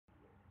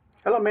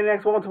Hello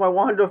Maniacs, welcome to my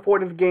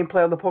 140th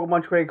gameplay of the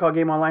Pokemon Trading Card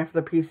Game Online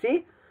for the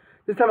PC.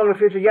 This time I'm going to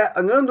feature yet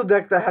another new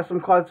deck that has some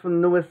cards from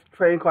the newest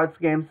trading cards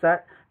game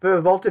set.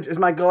 Vivid Voltage is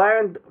my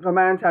Galarian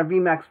Darmanitan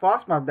VMAX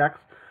Frostmoth decks.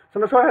 So I'm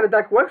going to show you how the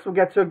deck works. We'll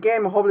get to a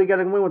game and hopefully get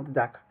a win with the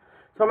deck.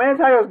 So my main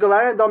attacker is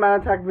Galarian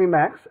Darmanitan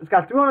VMAX. It's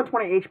got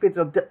 320 HP, it's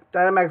a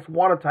Dynamax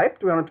Water type,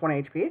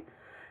 320 HP.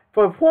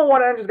 For 4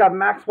 water energy, it's got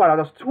max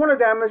whiteout. Does 200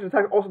 damage, the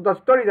attack also does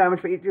 30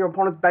 damage for each of your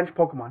opponent's bench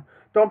Pokemon.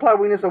 Don't apply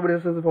weakness or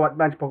resistance for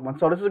bench Pokemon.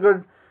 So this is a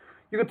good.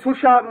 You can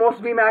two-shot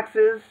most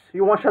VMAXs.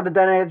 You one-shot the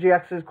Dyna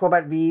GXs,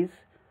 Crobat Vs.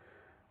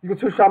 You can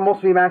two-shot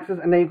most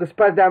VMAXs, and then you can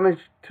spread damage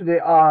to the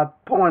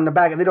Pokemon in the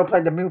back. If they don't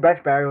play the new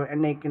bench barrier,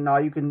 and they can,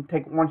 you can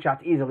take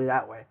one-shots easily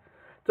that way.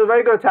 So, a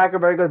very good attacker,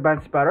 very good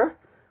bench spreader,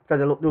 that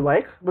they do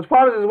like. But the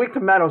problem is it's weak to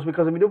metals,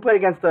 because if you do play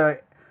against the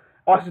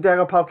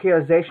Arceus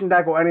Palkia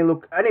deck, or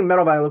any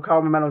Metal Valley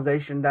Lucario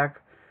Metalization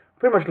deck,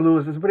 pretty much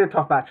lose. It's a pretty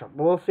tough matchup,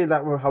 but we'll see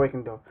how we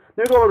can do.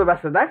 Then we go over the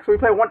rest of the deck. So we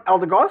play one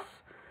Eldegoss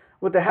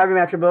with the Heavy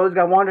Match ability. It's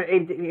got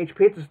 180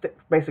 HP. It's a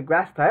basic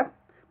grass type.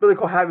 Ability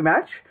called Heavy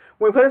Match.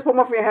 When you play this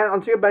Pokemon from your hand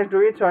onto your bench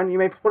during your turn, you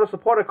may put a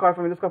supporter card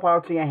from your discard pile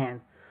to your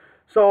hand.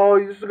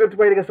 So this is a good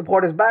way to get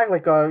supporters back.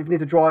 Like if you need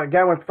to draw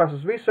again with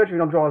Professor's Research, if you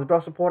don't draw as a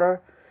draw supporter,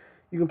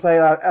 you can play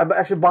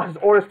actually boss's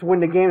orders to win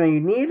the game that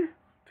you need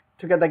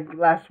to get the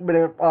last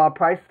minute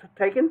price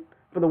taken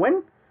for the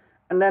win.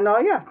 And then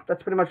yeah,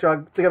 that's pretty much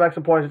to get back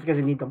supporters just because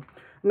you need them.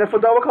 And then for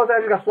double colors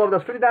energy, you got Flow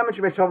does 50 damage.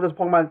 You may shove this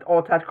Pokemon all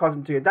attached cards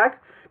into your deck.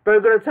 Very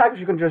good attack,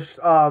 you can just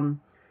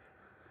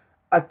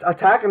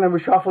attack and then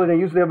reshuffle it and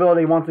use the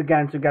ability once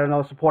again to get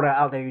another supporter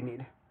out there you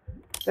need.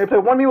 Then you play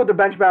one Mew with the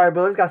Bench Barrier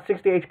ability. It's got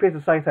 60 HP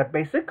as a Psychic type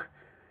basic.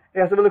 It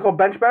has the ability called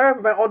Bench Barrier.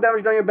 Prevent all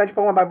damage done on your bench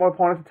Pokemon by both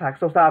opponent's attacks.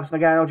 So stops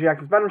Nagano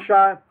GX's Venom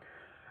Shot.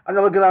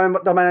 Another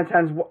Galarian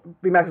Darmanitan's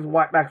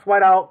VMAX's Max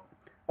Whiteout.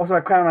 Also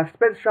my Crown Max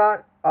Spit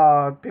Shot.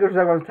 Pikachu's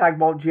Egg Attack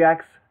Bolt GX.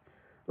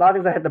 A lot of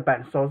things that hit the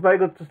bench, so it's very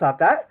good to stop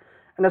that.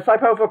 And the side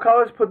panel for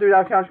colors, put 3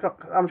 down count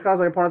on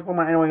your opponent's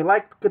Pokemon any way you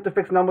like. Good to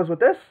fix numbers with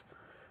this.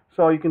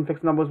 So you can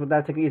fix numbers with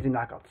that, taking easy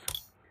knockouts.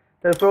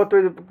 Then throw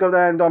 3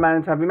 Galarian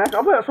Darmanitan VMAX.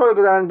 I'll show you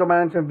Galarian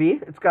Darmanitan V.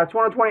 It's got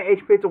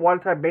 220 HP, it's a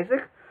water type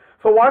basic.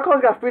 For water colors,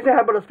 it's got freezing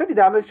head, but it's 50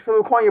 damage. For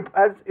requiring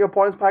your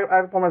opponent's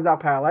Pokemon is now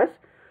paralyzed.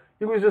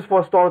 You can use this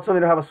for a stall so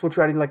you don't have a switch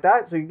or anything like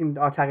that, so you can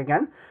attack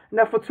again. And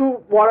then for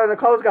 2 water and the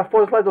colors, it's got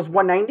 4 slides, does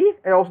 190.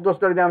 It also does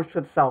 30 damage to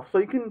itself. So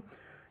you can.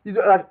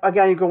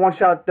 Again, you can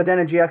one-shot the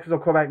Dyna GXs or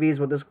Crobat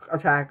Vs with this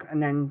attack,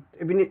 and then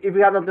if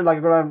you have something like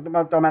a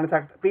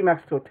Darmanitan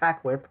VMAX to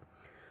attack with,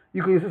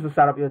 you can use this to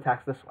set up your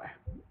attacks this way.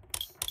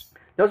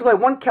 There's also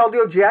like one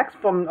Keldeo GX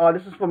from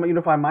this is from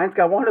Unified Minds. It's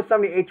got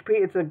 170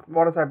 HP. It's a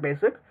water type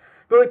basic.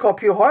 Ability called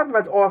Pure Heart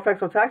prevents all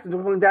effects or attacks and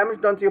doing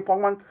damage done to your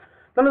Pokemon.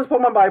 Done to this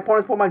Pokemon by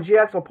opponent's Pokemon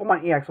GX or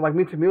Pokemon EX. So like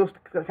Mewtwo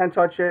can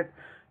touch it.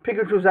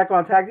 Pikachu's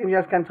Zekrom attack team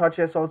GX can touch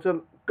it. So it's a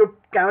good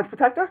damage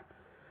protector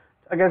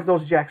against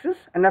those GXs.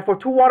 And then for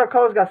 2 water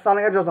colors, got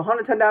Sonic Edge, does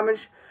 110 damage.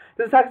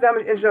 This attack's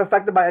damage is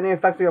affected by any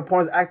effects of your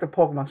opponent's active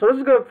Pokemon. So this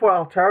is good for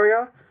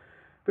Altaria,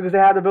 because they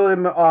have the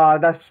ability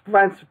that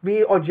prevents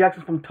V or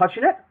GXs from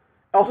touching it.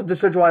 Also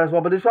Decidueye as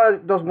well, but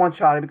Decidueye does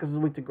one-shot it because it's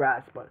weak to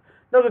grass, but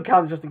those would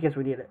count just in case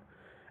we need it.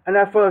 And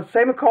then for the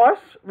same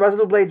cost,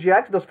 Resolute Blade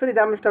GX does 50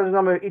 damage times the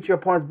number of each of your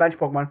opponent's bench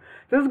Pokemon.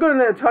 This is good in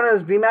the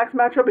Eternatus VMAX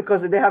matchup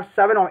because if they have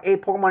 7 or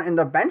 8 Pokemon in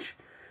their bench,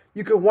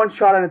 you can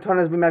one-shot an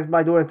Eternatus VMAX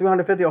by doing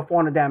 350 or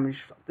 400 damage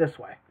this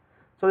way.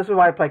 So this is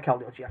why I play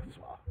Keldeo GX as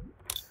well.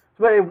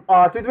 So play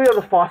 3-3 of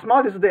the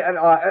Frostmoth. This is the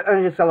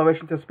energy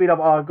acceleration to speed up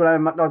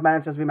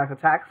Darmanitan's VMAX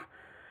attacks.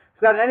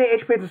 It's got any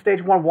HP to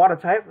stage 1 water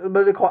type.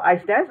 Ability called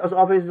Ice Dance. As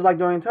always, like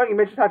during your turn, you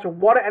may attach a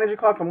water energy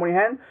card from one of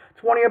your hand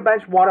to one of your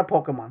bench water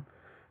Pokemon.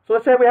 So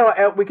let's say we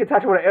can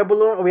attach it with an air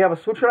balloon, or we have a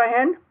switch in our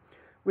hand.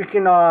 We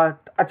can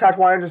attach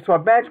water energies to our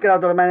bench, get out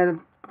the Galarian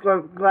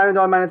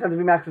Darmanitan's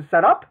VMAX is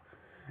set up,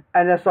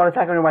 and then start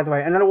attacking right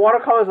away. And then the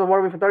watercolors are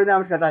water for 30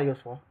 damage, not that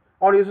useful.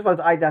 Only useful for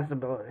its Ice Dance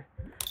ability.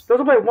 They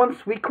also play one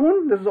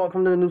Suicune. This is all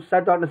from the new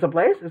set Darkness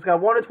Ablaze. It's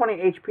got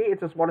 120 HP.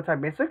 It's just water type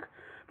basic.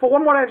 For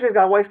 1 water energy, it's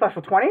got a White Splash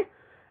for 20.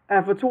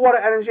 And for 2 water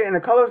energy and the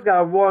colors, it's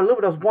got a Royal Loop.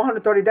 It does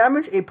 130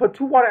 damage. And you put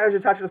 2 water energy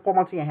attached to this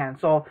Pokemon to your hand.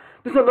 So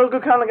this is a little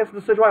good counter against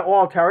the Decidueye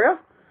or Altaria.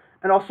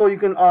 And also you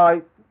can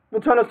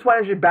return those 2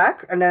 energy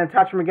back and then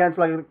attach them again to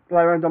like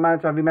Galarian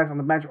Darmanitan VMAX on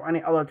the bench or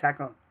any other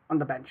attack on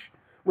the bench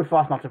with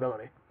Frostmoth's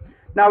ability.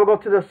 Now we'll go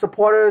to the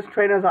supporters,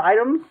 trainers,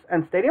 items,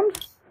 and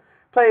stadiums.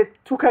 Play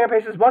 2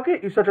 Carapace's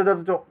Bucket. You search out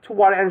the 2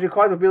 water energy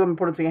cards, reveal them and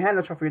put them to your hand.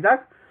 That's for your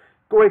deck.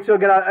 Great to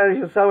get out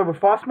energy to celebrate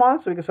with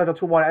Frostmoth, so you can search out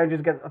 2 water energies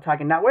to get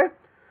attacking that way.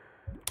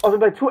 Also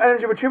play 2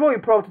 energy retrieval. You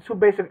put up to 2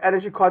 basic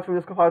energy cards from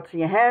this card to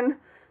your hand.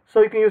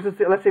 So you can use this,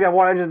 let's say you have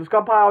 1 energy in the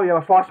Skull Pile, you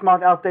have a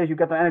Frostmoth out there, you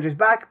get the energies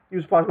back,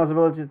 use Frostmoth's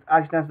ability to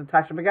actually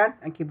attach them again,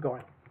 and keep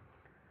going.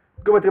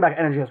 Good way to get back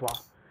energy as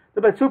well.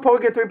 Then play 2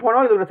 Pokegear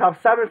 3.0, you look at the top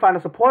 7, find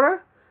a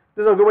supporter.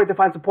 This is a good way to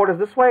find supporters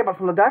this way, but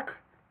from the deck,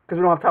 because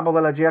we don't have Tapu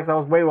Lele GX, that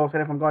was way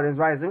rotated from Guardians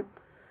Rising.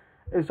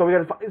 And so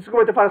it's a good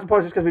way to find a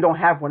supporter just because we don't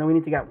have one, and we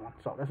need to get one.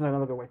 So that's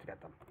another good way to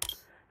get them.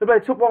 Then play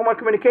 2 Pokemon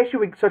Communication,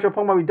 we search for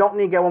Pokemon we don't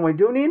need, get one we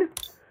do need.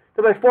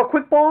 They play 4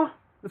 Quick Ball.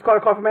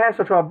 Discard a card from my hand,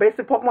 such as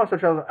basic Pokemon,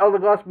 such as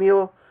Eldegoss,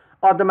 Mew,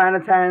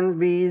 Darmanitan,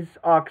 V's,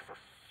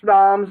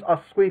 Snoms,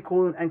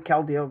 Suicune, and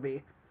Keldeo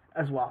V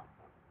as well.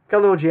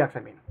 Keldeo GX, I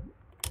mean.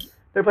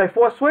 They play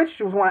 4 Switch.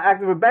 You just want to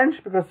activate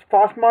bench because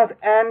Frostmoth,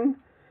 and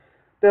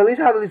they at least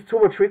have at least 2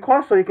 retreat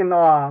costs, so you can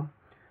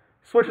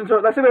switch into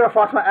it. Let's say we have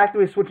Frostmoth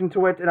actively switch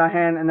into it in our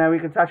hand, and then we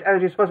can attach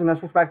energies first, and then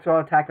switch back to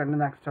our attacker in the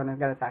next turn and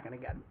get attacking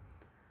again.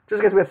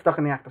 Just in case we get stuck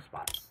in the active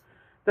spot.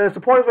 The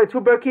supporters play 2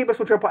 Bird Keepers,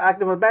 switch up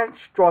active on bench,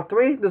 draw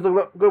 3. This is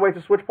a good way to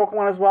switch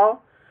Pokemon as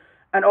well.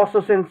 And also,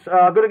 since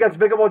good against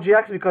Vigor Ball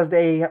GX because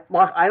they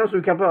lock items, so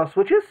we can play our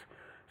switches.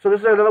 So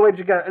this is another way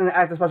to get in the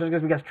active spot, just in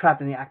case we get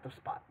trapped in the active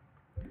spot.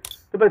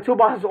 They play 2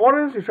 Boss's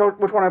Orders. You show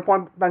which one I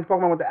point bench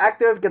Pokemon with the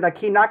active, get that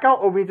key knockout,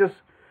 or we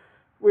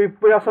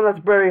have something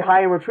that's very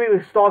high in retreat.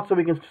 We start so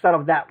we can set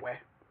up that way.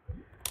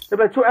 They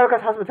play 2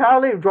 Erika's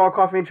Hospitality. Draw a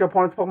card for each of your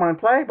opponent's Pokemon in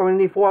play, but we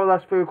need 4 or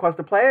less free requests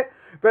to play it.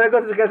 Very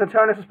good against a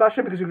Tyrannus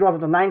especially because you draw up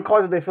to 9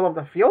 cards if they fill up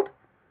the field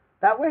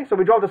that way. So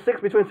we draw up to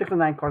 6, between 6 and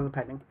 9 cards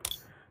depending.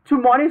 2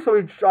 money, so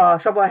we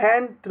shuffle a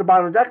hand to the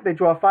bottom of the deck. They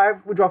draw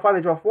 5. We draw 5,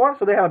 they draw 4.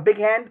 So they have a big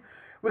hand.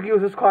 We can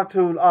use this card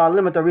to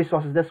limit their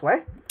resources this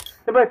way.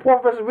 They play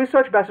 4 versus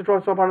Research. Best to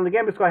draw so part in the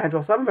game. It's called hand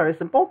draw 7. Very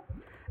simple.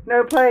 Then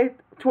we play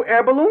 2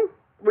 Air Balloon,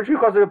 which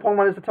because the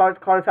Pokemon is a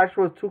card attached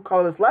with 2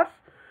 colors less.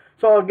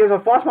 So it gives a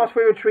Frostmoth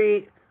free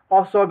retreat.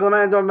 Also,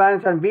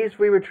 Darmanitan and V's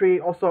free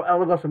retreat. Also,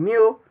 Eldegoss and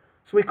Mew.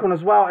 Suicune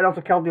as well, and also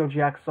Keldeo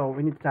GX, so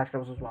we need to attach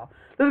those as well.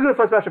 This is a good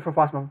first matchup for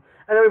Frostmoth.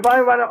 And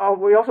then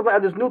we also play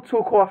this new 2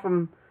 core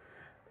from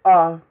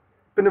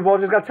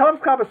Benevolence. It's got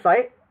Telescopic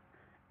Sight.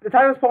 The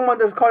type of Pokemon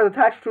this card is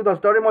attached to does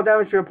 30 more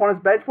damage to your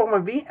opponent's bench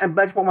Pokemon V and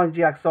bench Pokemon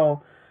GX.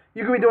 So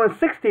you could be doing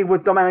 60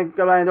 with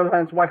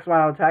Darmanitan's Wax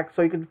Final attack.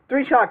 So you could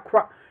 3-shot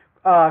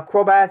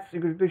Crobats,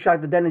 you could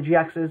 3-shot the Den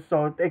GXs,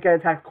 so they can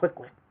attack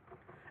quickly.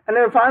 And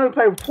then finally we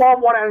play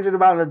 12 water energy at the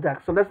bottom of the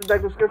deck. So that's the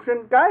deck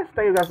description, guys.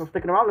 Thank you guys for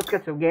sticking around. Let's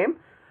get to the game.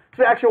 This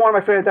is actually one of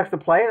my favorite decks to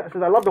play,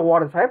 since I love the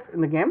water type in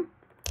the game.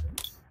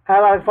 I had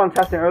a lot of fun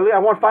testing early. I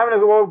won 5 in a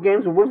row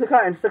games with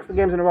Whimsicott and 6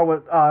 games in a row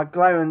with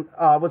Glaring,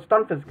 with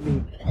Stunfisk.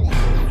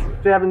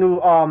 So you have a new,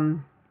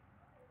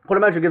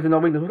 Polymetric gives a no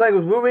weakness. Looks like it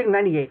was Rurik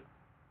 98.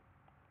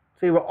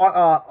 So you were,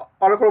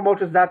 Article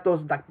Moltres,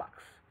 Zapdos, Deckbox.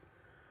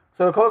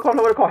 So the color card,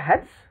 what they call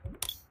heads.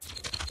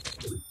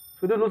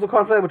 We do lose the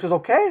conflict, which is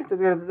okay.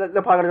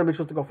 They're probably going to be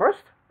choose to go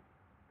first.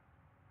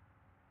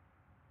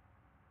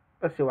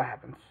 Let's see what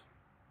happens.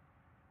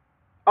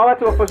 I'll like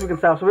to go first, we can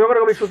set up. So we're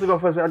going to be choose to go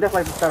first. I'd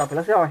definitely like to set up.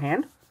 Let's see our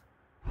hand.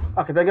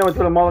 Okay, they're going to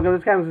the mulligan.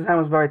 This hand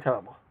was very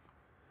terrible.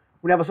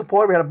 We have a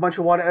support. We had a bunch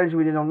of water energy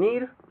we didn't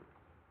need.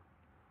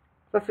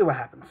 Let's see what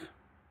happens.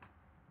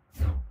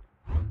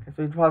 Okay,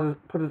 so he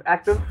put his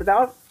active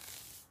down.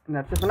 And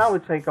that's it for now. We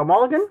take a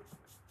mulligan.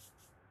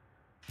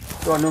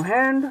 Draw a new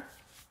hand.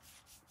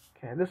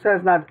 Okay, this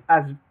hand's not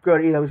as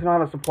good either. We don't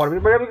have a support.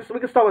 But we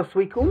can start with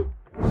Suicune.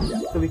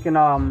 So we can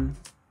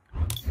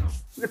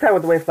try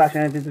with the Wave Slash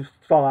and just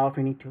stall out if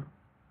we need to.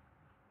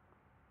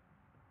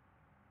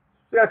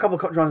 We got a couple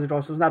of drones to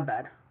draw, so it's not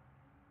bad.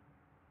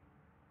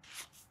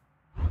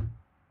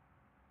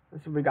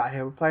 Let's see what we got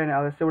here. We're playing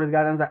now. Let's see what he's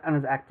got on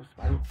his active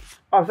spot.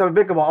 Oh, so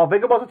Vigor Ball. Oh,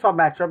 Vigor Ball's a tough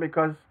matchup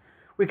because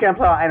we can't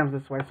play our items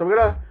this way. So we're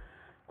going to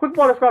Quick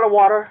Ball, discard of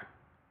water,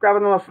 grab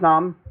another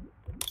Snom.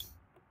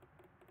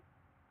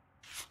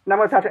 Now I'm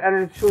going to attach an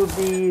energy to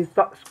the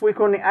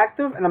Suicune on the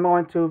active, and I'm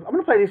going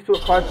to play these 2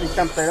 cards so you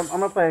can't play them. I'm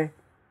going to play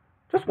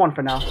just 1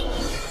 for now,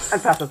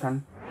 and pass the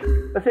turn.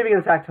 Let's see if we can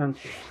attack turn 2.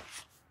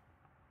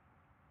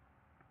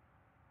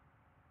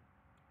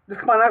 This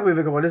might not be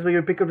Vigor Ball. This is where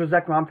you Pikachu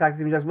Zekrom tag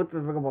team GX with the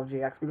Vigor Ball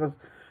GX, because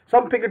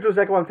some Pikachu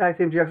Zekrom tag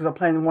team GXs are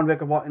playing 1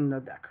 Vigor Ball in the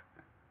deck.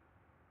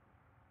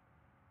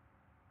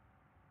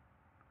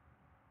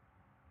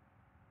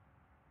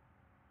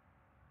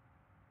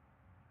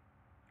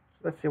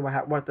 Let's see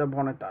what the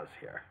opponent does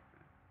here.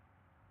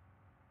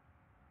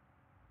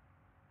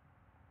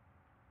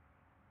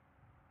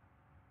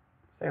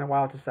 It's taking a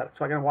while to set up.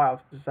 So I get a while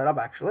to set up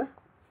actually.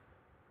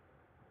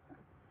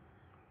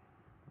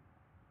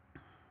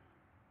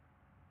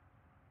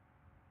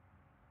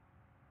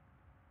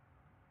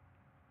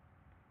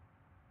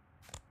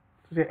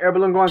 So the Air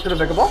Balloon going to the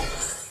Vigor Ball.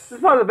 This is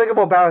part of the Vigor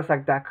Ball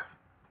Barasect deck.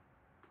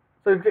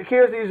 So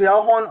here's the use the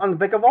L-Horn on the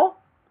Vigor Ball.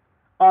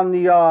 On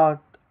the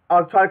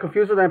I'll try to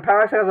confuse it. Then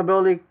Parasect has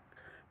ability,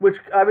 which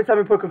every time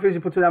you put confuse,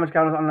 you put 2 damage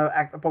counters on the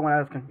Pokemon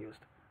that is confused.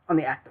 On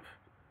the active.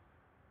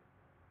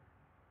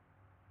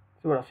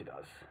 See what else he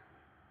does.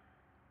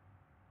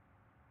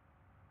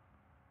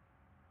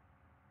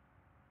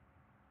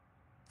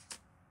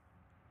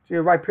 So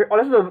your Rhyperior.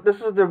 Oh, this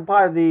is the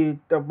part of the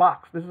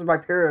box. This is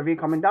Rhyperior V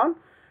coming down.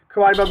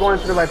 Karate Bell going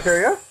into the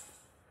Rhyperior.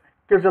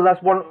 Gives it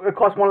it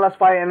costs 1 less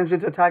fire energy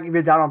to attack if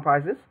you're down on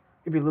prizes.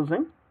 If you're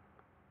losing.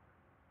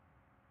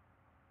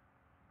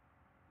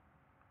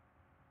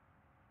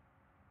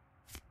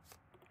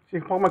 So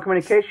you can Pokemon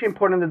Communication,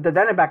 putting the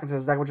Dedenne back into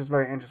this deck, which is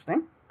very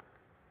interesting.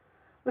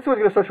 Let's see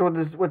what's going to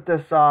associate with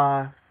this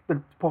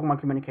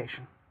Pokemon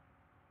Communication.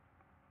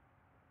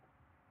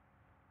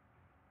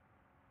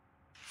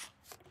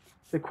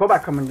 See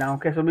Crobat coming down.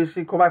 Okay, so we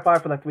see Crobat fire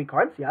for like 3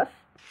 cards. Yes.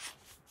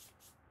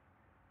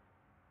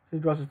 He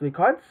draws us 3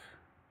 cards.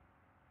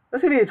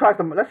 Let's see if he tries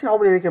to. Let's see how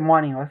we can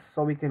mining us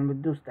so we can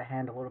reduce the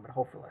hand a little bit.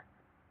 Hopefully.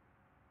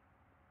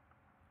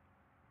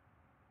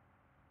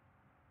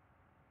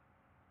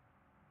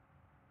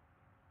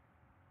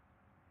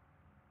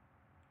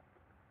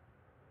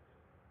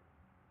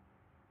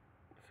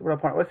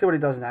 Let's see what he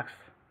does next.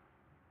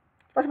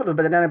 Especially with the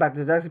banana back to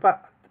his deck. If he put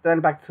the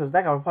banana back to his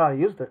deck, I would probably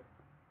used it.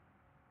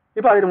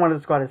 He probably didn't want to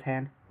discard his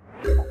hand.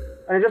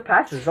 And it just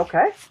passes,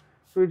 okay?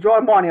 So we draw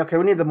a Marnie. Okay,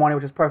 we need the Marnie,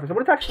 which is perfect. So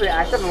we're actually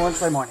active and we're going to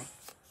play Marnie.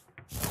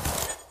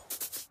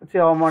 Let's see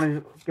how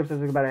Marnie gives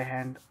us a better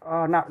hand.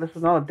 No, this is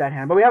another dead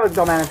hand. But we have a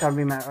Domaniton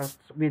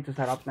we need to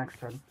set up next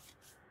turn.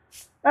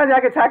 And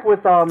I can attack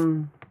with, I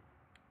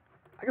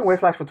can Wave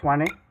Slash for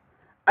 20.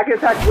 I can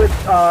attack with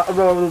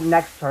Aurora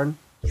next turn.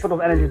 Put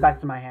those energies back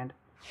to my hand.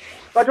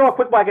 If I draw a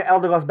quick ball, I get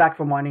Eldegoss back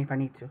for money if I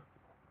need to.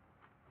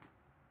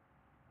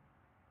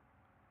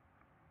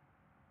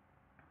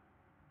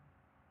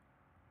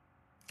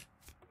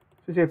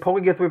 So you see a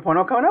Pokegear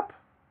 3.0 coming up.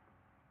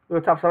 Do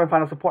a top 7,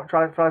 find a support.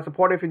 Try to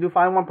support it. If you do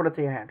find one, put it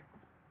to your hand.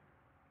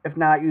 If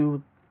not,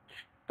 you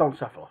don't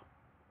suffer.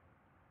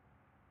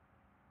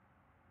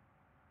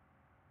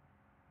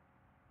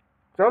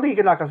 So I don't think he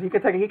can knock us. He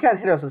can't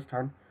hit us this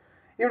turn.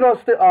 Even though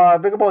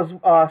Vikavolt is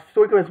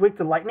Suicune is weak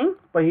to lightning,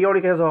 but he only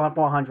gets on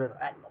 100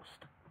 at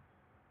most.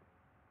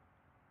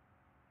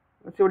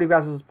 Let's see what he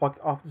grabs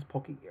off this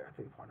Pokegear 3.0.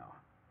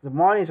 Is it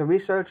Marnie? Is it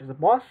Research? Is it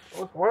Boss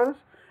orders?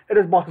 It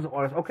is Boss's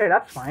orders. Okay,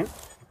 that's fine.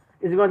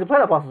 Is he going to play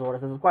the Boss's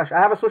orders? This is a question.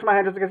 I have a switch in my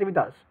hand just in case if he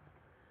does.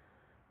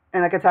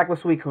 And I can attack with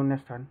Suicune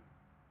this turn.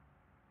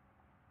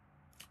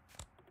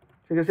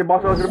 So you can see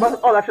Boss's orders.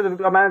 Oh, that should have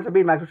managed to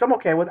beat Max, which I'm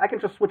okay with. I can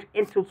just switch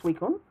into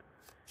Suicune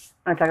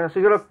and attack it. So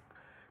you're going to,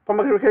 from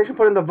my communication,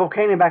 put in the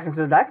Volcanion back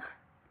into the deck.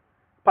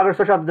 Probably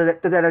switch out the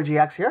Energy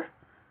X here.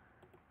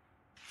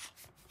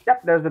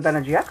 Yep, there's the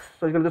Energy X.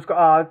 So he's going to just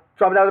drop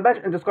it out of the bench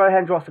and just go ahead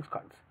and draw 6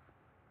 cards.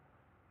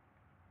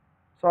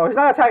 So he's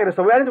not attacking us.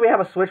 So we have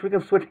a switch. We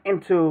can switch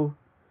into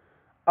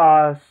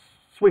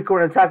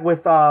Suicune and attack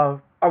with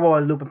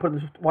Aurora Loop and put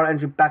this water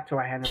energy back to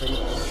our hand. So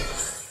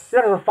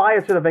there's a fire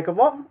to the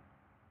Vikavolt,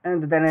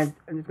 and then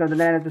it's going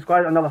to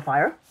discard another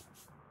fire.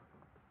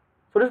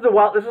 So this is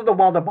the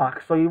Wilder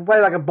box. So you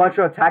play like a bunch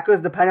of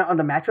attackers depending on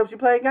the matchups you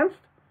play against,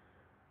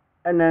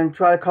 and then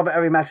try to cover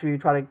every matchup you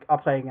try to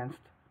play against.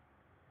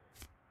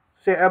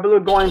 So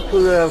Airballoon going to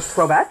the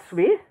Crobat.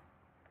 You're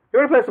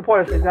going to play a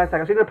supporter, so he's not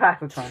attacking. So he's going to pass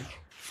the turn.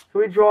 So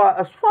we draw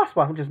a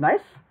Frostmoth, which is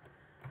nice.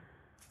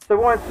 So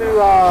we want to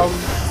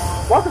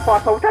walk the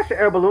Frostmoth, which is actually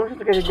Airballoon, just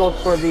in case he goes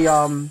for the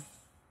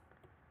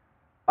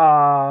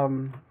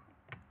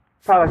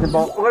Paralyzing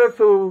Bolt. We're going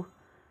to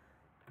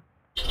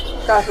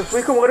cast a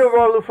Suicune. We're going to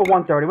roll Loop for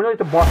 130. We don't need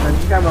to boss him.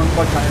 He's going to run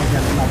 1 time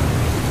again.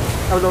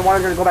 I was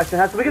wanting to go back to the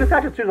hand. So we can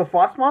attach it to the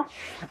Frostmoth.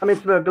 I mean,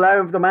 to the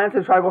Galarian of the Man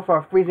to try to go for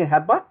a Freezing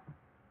Headbutt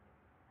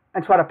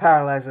and try to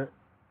paralyze it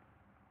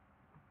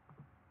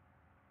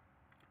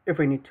if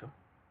we need to.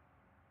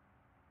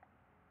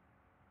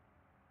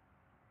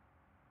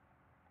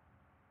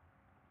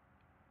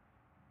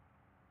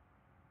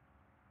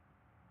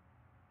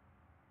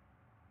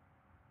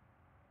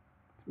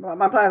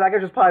 My plan is I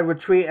could just probably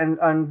retreat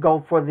and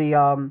go for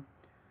the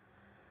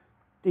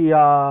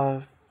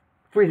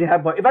Freezing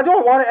Headbutt. If I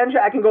don't want an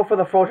engine, I can go for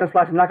the Frozen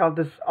Slash and knock out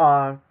this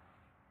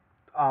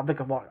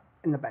Vikavolt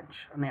in the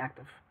bench on the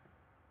active.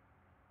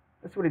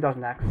 That's what he does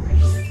next.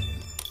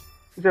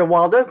 He's a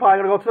Wilder,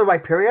 probably gonna go to the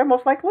Rhyperior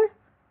most likely.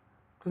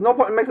 Because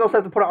it makes no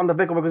sense to put it on the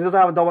Vikavolt because he doesn't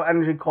have a double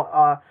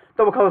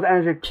colors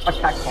energy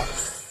attack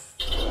cost.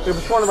 So we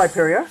put on the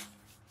Rhyperior.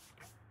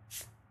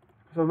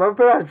 So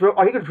Rhyperior has drill.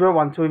 Oh, he could drill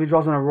one too if he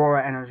draws an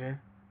Aurora energy,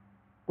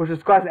 which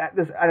discards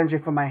this energy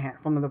from my hand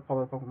from the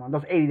Pokemon.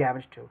 Does 80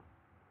 damage too.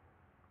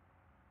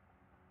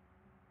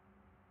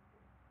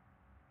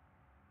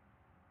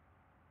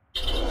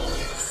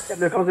 Yep,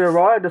 there comes the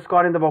Aurora,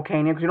 discarding the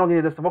Volcanion because you don't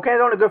need this. The Volcanion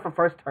is only good for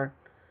first turn.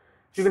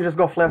 So you can just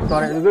go Flare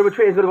Start it. It's good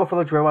retreat. It's going to go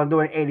for the drill while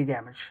doing 80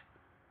 damage.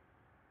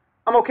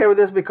 I'm okay with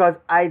this because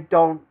I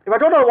don't. If I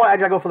don't know what, I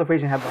go for the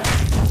Freezing Headbutt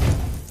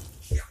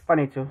if I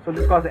need to. So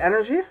discards the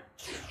energy.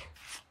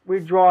 We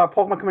draw a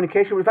Pokemon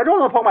Communication. If I draw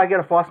another Pokemon, I get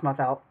a Frostmoth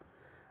out.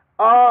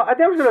 I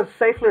think I'm just going to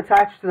safely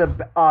attach to the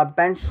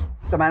bench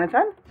the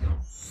Manitan.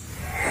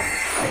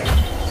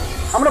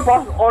 I'm going to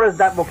boss orders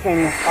that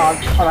Volcanion.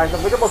 Alright, so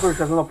with the boss orders,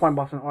 there's no point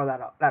bossing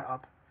order that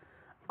up.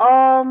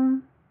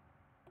 I'll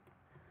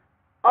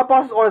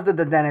boss orders the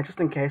Dedenne just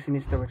in case he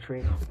needs to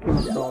retreat. Keep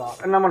him still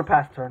out. And I'm going to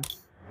pass turn.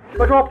 If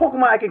I draw a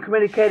Pokemon, I can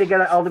communicate to get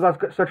an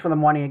Eldegoss, search for the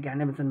money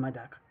again if it's in my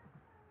deck.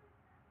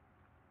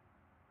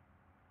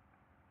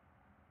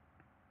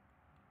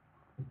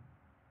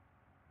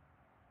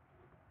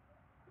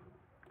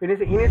 He needs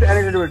the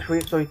energy to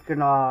retreat so he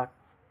can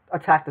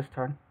attack this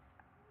turn.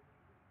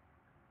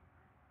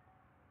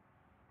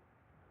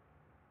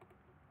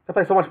 I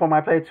play so much more.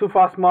 I play 2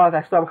 Frostmoth.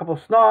 I still have a couple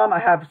of Snom. I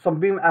have some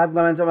Beam. I have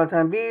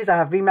Lamentum Vs. I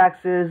have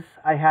VMAXs.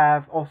 I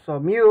have also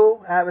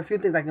Mew. I have a few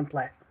things I can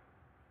play.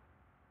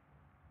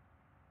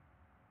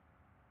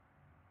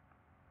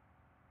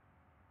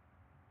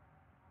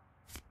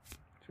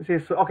 Okay,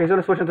 he's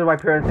gonna switch into the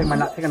Rhyperior and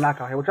take a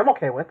knockout here, which I'm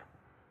okay with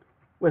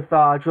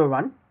Drill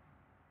Run.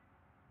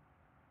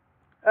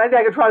 I think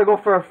I could try to go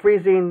for a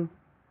freezing.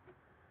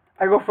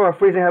 I go for a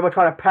freezing head, but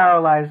try to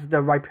paralyze the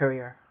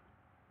Rhyperior.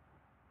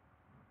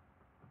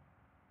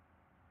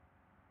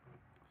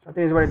 So I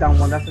think he's already down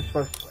one. That's his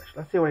first switch.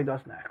 Let's see what he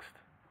does next.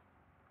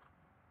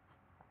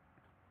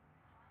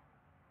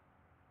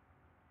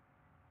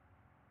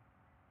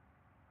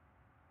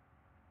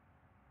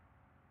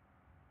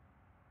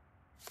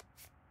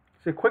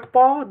 So Quick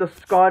Ball,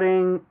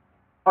 discarding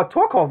a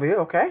Torkovi,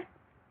 okay.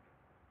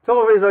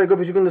 Torkovi is very good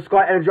because you can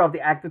discard energy off the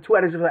active. 2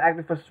 energy for the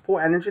active for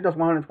 4 energy, does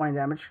 120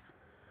 damage.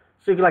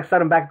 So you can like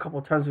set him back a couple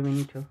of turns if you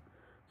need to.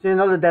 So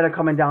another Data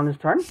coming down this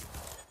turn. He's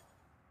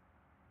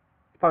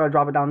probably gonna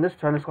drop it down this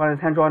turn. Discard his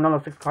hand, draw another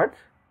 6 cards.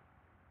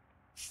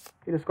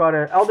 He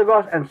discarded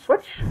Eldegoss and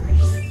switch. I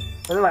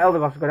think like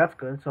Eldegoss is good, that's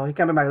good. So he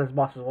can't be back to this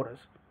boss's orders.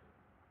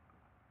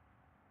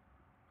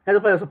 He has to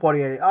play a support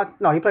here.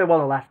 No, he played well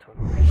the last turn.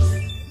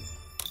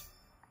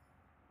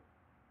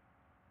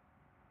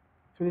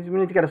 We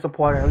need to get a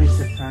supporter at least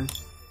this turn.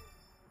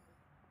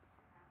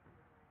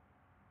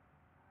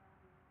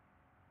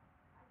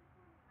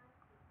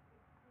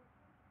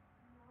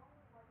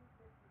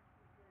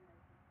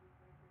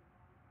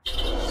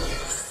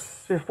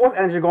 So his 4th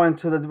energy going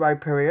to the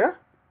Rhyperior.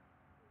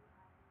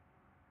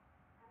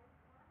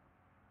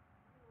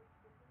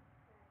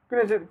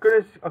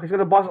 Goodness. Okay, so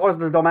the boss orders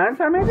the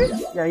Dominator maybe?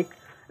 Yeah, it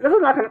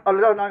doesn't knock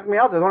me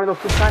out. There's only those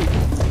 2 times.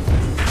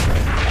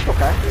 That's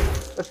okay.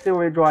 Let's see what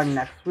we draw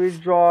next. We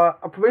draw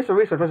a Pervasive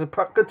Research, which is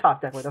a good top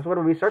deck. That's what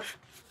a research.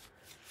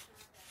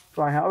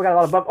 So we got a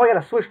lot of bugs. Oh, yeah,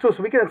 a switch too,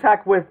 so we can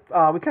attack with.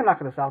 We can't knock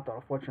this out though,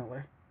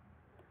 unfortunately.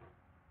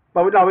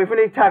 But if we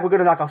need to attack, we're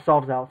gonna knock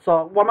ourselves out.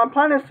 So what my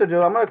plan is to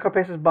do, I'm gonna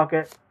Capacious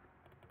Bucket,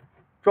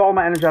 draw all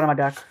my energy out of my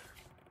deck.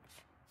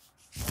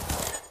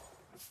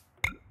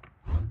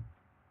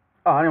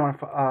 Oh, I didn't want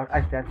to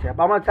Ice Dance yet,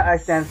 but I'm gonna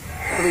Ice Dance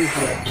 3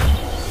 here.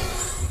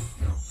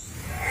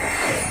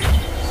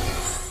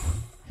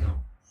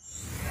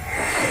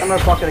 I'm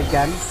gonna bucket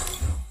again.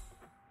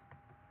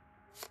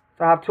 So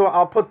I have 2.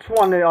 I'll put 2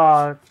 on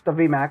the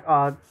VMAX.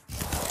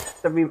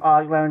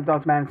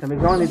 Don't manage him.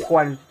 Because I only need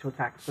 4 energy to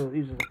attack, so it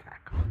uses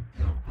attack.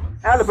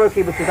 And the Bird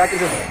Keeper too. So I can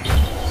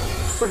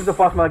just push it to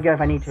Frost Mode again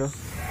if I need to.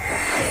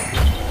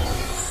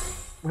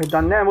 We're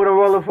done there. I'm gonna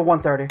roll it for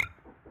 130.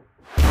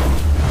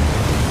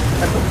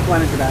 Let's put 2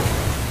 energy back.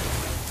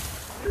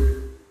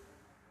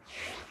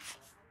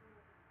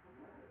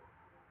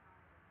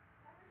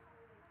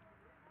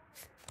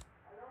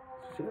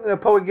 The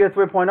Poet Gear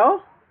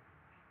 3.0.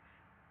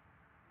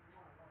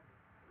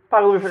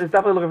 It's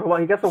definitely looking for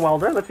what he gets a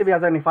welder. Let's see if he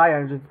has any fire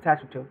energy to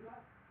attach it to.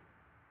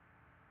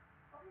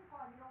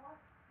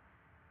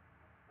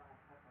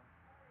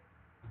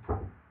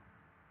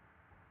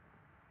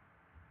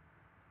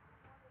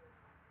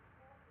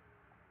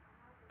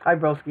 Hi,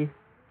 broski.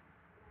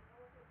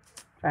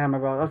 I am my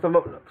bro.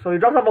 So he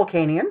drops a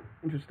Volcanion.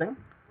 Interesting.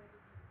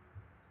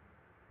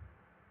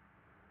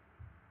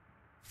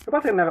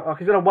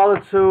 He's gonna weld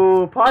it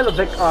to probably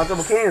the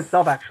Volcanion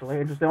itself. Actually,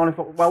 interesting. Only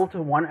weld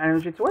to 1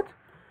 energy to it.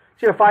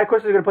 See the fire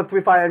crystals. You're gonna put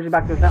 3 fire energy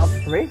back to his now up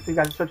to 3. So you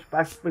guys switch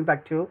back, bring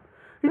back 2.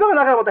 He's probably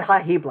not gonna with the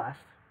high heat blast.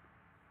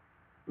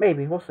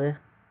 Maybe we'll see.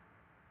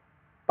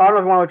 But I don't know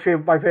if you want to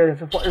retrieve by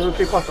period. It's a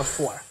retrieve cost of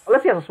 4.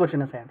 Unless he has a switch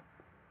in his hand.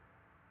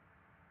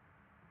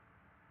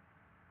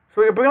 So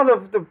we can bring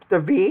out the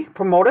V,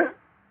 promote it,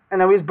 and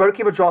then we use Bird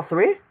Keeper, draw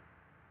 3.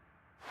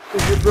 We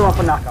just bring on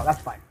for knockout.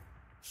 That's fine.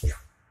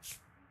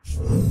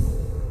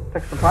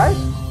 Take surprise.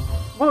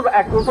 We'll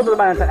put the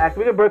man into act.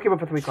 We can Bird Keeper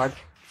for 3 cards.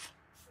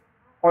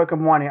 Or we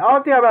can one it. I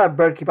don't think I'd rather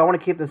Bird Keeper. I want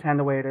to keep this hand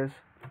the way it is.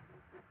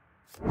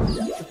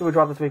 Let's see, we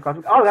drop the 3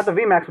 cards. Oh, we got the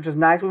VMAX, which is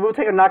nice. We will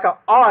take a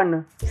knockout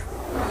on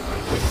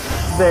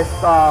this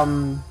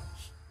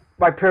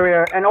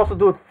Rhyperior, and also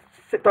do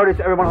 30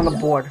 to everyone on the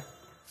board.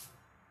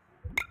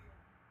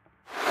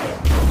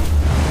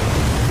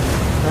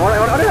 I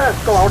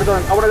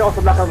would have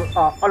also knocked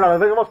out. Oh no,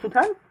 the Vicaball's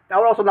 210? I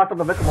would also knock out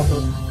the Vicaball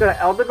too. Get an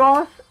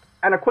Eldegoss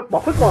and a Quick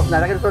Ball. Quick Ball's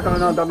nice. I can search on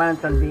another Domain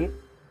 10V.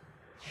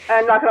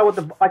 And knock it out with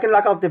the. I can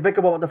knock out the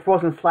Vicaball with the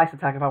Frozen Slice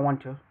attack if I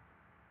want to.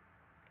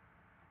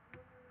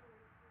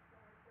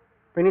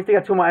 But he needs to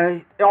get 2 more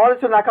energy. In order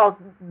to knock out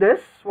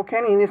this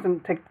Volcanion, he needs to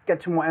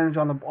get 2 more energy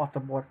off the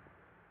board.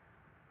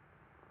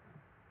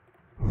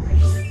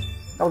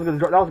 That was a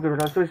good. That was a good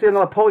return. So we see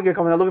another Polygear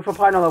coming. They're looking for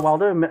probably another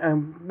welder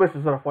and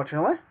misses it,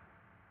 unfortunately.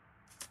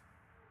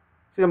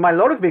 See my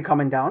Milotic V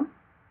coming down.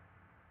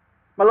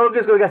 My Milotic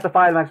is going to get the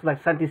 5 max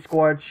like Senti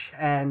Scorch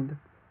and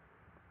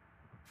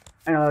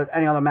any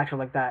other matchup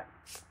like that.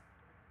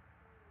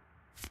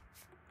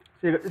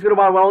 So he's going to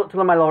want to weld to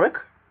the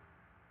Milotic.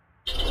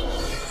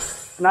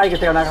 Now you can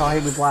take a knockout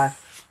Heavy Blast.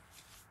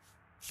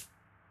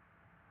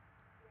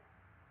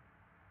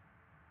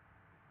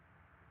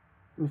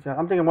 Let me see.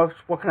 I'm thinking,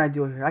 what can I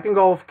do here? I can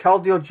go with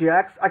Keldeo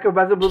GX. I can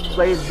Resolute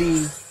Blade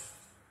the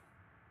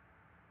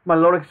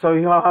Milotic, so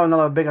he might have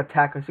another big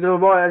attacker. So you're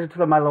gonna roll energy to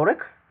the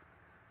Milotic.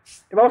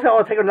 If I was saying I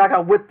would take a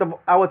knockout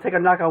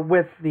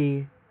with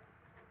the,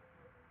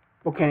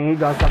 Okay, he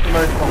does something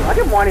very cool. I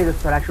didn't want any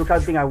this turn, actually, which I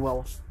think I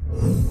will.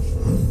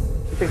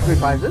 He takes 3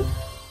 prizes.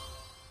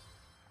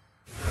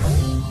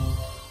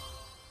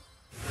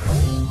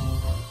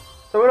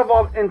 So we're gonna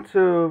evolve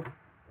into.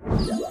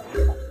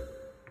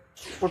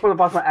 We'll put the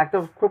boss on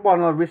active. Quick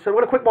ball on research. We're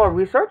gonna quick ball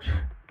research.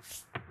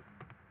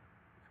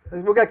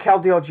 We'll get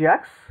Keldeo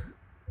GX.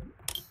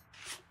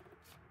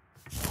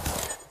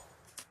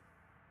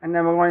 And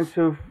then we're going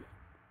to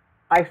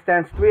Ice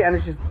Dance 3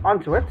 energies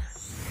onto it.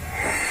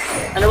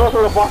 And then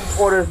also the boss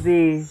orders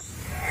the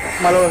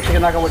Milotic to take a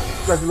knockout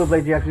with Resolute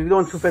Blade GX. We're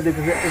doing 250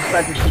 because it's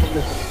expected to super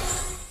listen.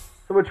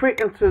 So we retreat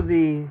into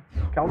the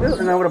Keldeo,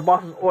 and then with the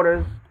boss's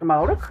orders the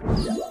Milotic.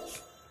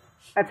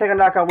 And take a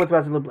knockout with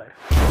Resolute Blade.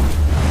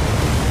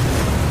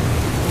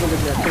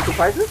 Take 2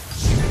 prizes.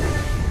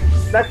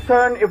 Next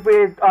turn, if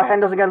our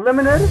hand doesn't get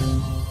limited,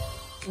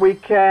 we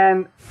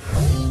can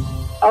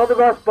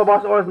Eldegoss, the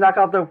boss orders knock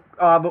out the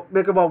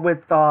Bickerbo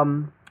with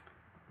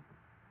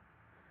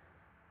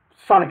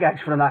Sonic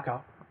Edge for the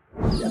knockout.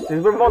 So we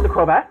revolt the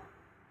Crobat.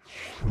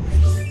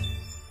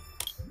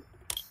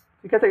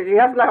 He has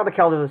to knock out the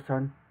Keldeo this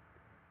turn.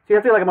 So you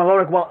have to do like a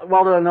Melodic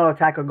Welder and another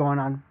attacker going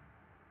on.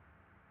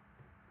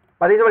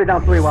 But he's already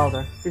down 3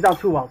 Welder. He's down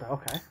 2 Welder,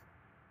 okay.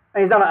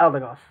 And he's down to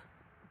Eldegoss.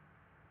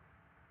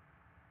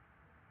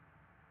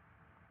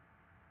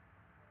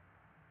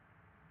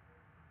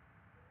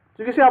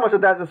 So you can see how much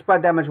of that the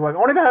spread damage works.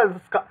 Only if it has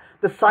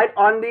the sight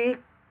on the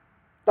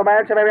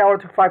manager, maybe I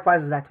would have took 5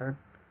 prizes that turn.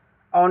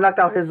 I would have knocked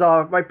out his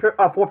 4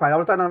 prizes. I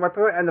would have done the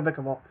Viper and the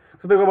Vickerbolt.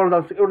 So Vickerbolt would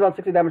have done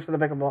 60 damage to the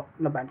Vickerbolt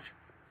on the bench.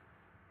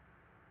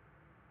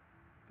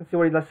 Let's see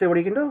what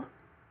he can do.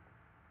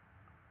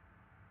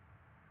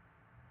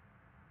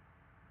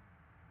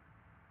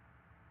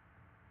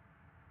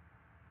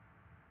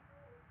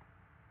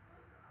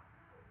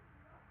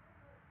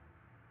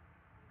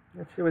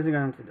 Let's see what he's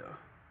going to do.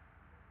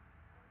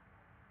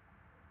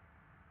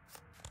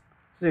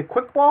 So a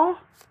quick ball.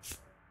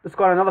 Let's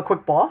go on another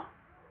quick ball.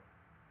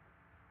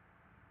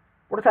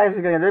 What attack is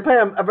he going to get? They play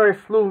a very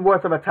slew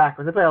worth of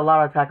attackers. They play a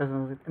lot of attackers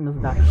in this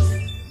attack.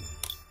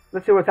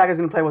 Let's see what attacker he's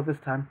going to play with this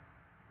time.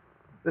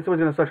 Let's see what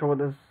he's going to search for with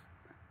this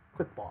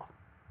quick ball.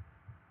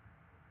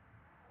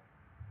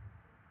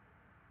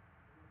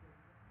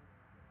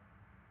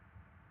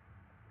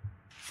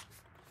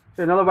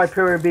 So another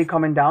Viperia B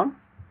coming down.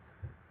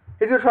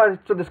 He's going to try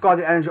to discard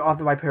the energy off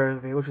the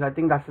Viperia V, which is, I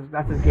think that's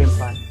his game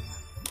plan.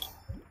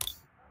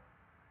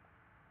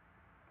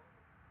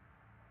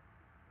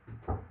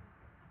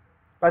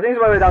 But I think he's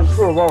probably down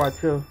to Aurora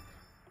too.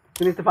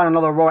 He needs to find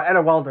another Aurora and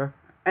a Welder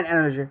and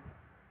energy.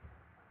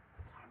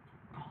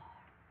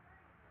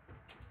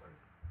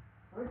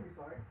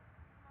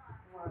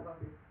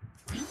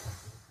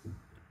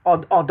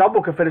 Oh,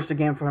 Double could finish the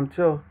game for him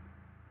too.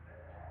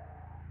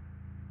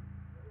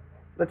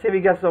 Let's see if he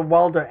gets a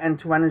Welder and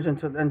 2 energy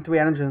and 3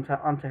 energy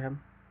onto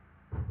him.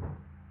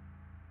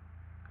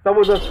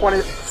 Double does 20.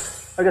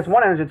 I guess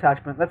 1 energy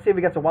attachment. Let's see if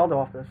he gets a Welder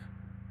off this.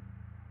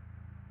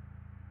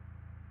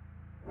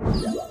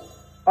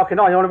 Okay,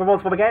 no, he only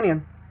promotes for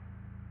Meganium.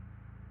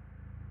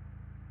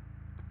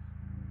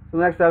 So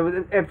next,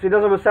 if he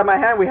doesn't reset my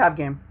hand, we have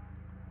game.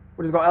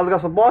 We just go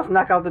Eldegoss for boss,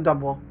 knock out the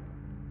double.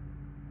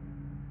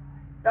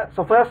 Yeah,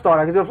 so Flare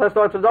Starter, I can do a Flare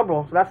Starter to the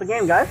double. So that's the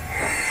game, guys.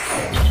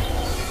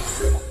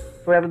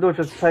 So we have to do is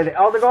just play the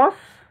Eldegoss,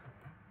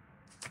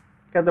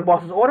 get the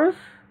boss's orders,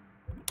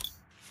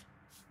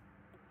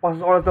 the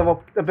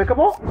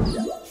Vickerbolt,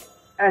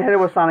 and hit it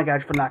with Sonic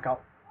Edge for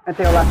knockout. And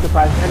take our last 2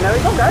 prizes. And there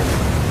we go, guys.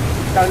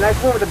 Got a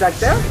nice move with the deck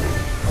there.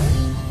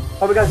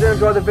 Hope you guys did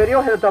enjoy the video.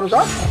 Hit a thumbs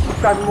up,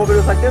 subscribe for more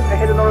videos like this, and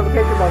hit the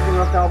notification bell so you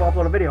know when I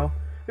upload a video.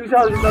 You can see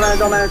how this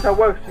don't manage how it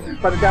works. You can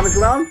spread the damage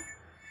around,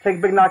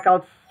 take big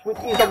knockouts,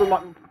 ease up the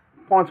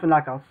opponents for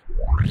knockouts.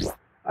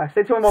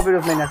 Stay tuned for more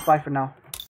videos made next. Bye for now.